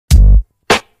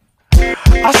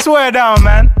I swear down,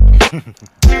 man.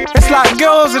 It's like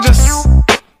girls are just,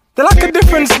 they're like a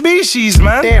different species,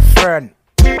 man. Different.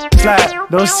 It's like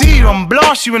they'll see you and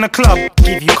blast you in the club,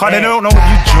 give you cause they don't know what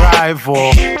you drive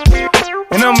or,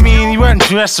 you know what I mean, you weren't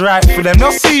dressed right for them.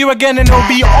 They'll see you again and they'll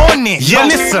be on it. Yeah,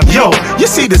 listen, yo, you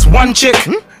see this one chick?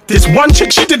 This one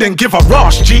chick, she didn't give a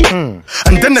rush, G. And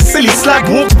then the silly slag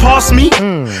walked past me.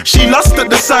 She lost at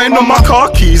the sign on my car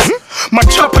keys. My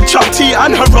Chupa chop tea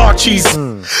and Harachis.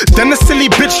 Then the silly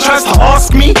bitch tries to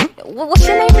ask me, what's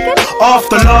your name again?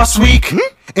 after last week.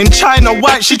 In China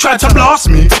White, she tried to blast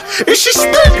me. Is she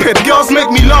stupid? Girls make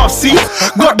me laugh, see?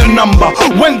 Got the number,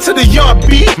 went to the yard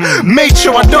B. Made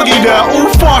sure I doggy there,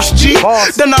 all fast, G.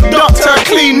 Then I ducked her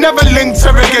clean, never linked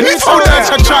her again. You told her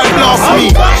to try and blast me.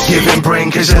 Giving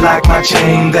brain cause you like my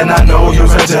chain, then I know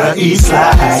you're a dirty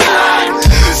slag.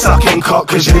 Sucking cock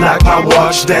cause you like my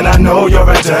watch, then I know you're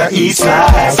a dirty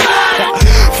slag.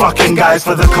 Fucking guys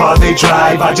for the car they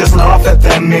drive, I just laugh at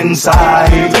them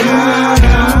inside.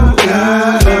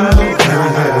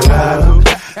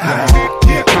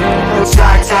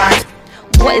 Slag, slag.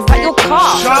 What, is that your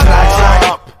car? Slag, slag.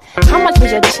 How much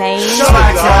was your chain?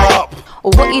 Slag, slag.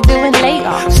 Or what you doing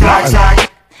later? Slag, slag.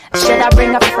 Should I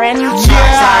bring a friend?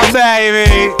 Yeah,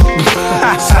 baby.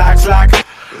 Slag, slag.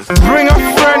 Bring a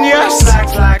friend, yes. Slag,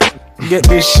 slag. Get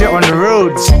this shit on the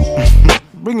roads.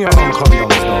 Bring your own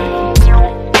condoms,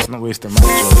 though. Not wasting my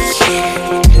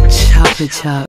jokes. Chupa.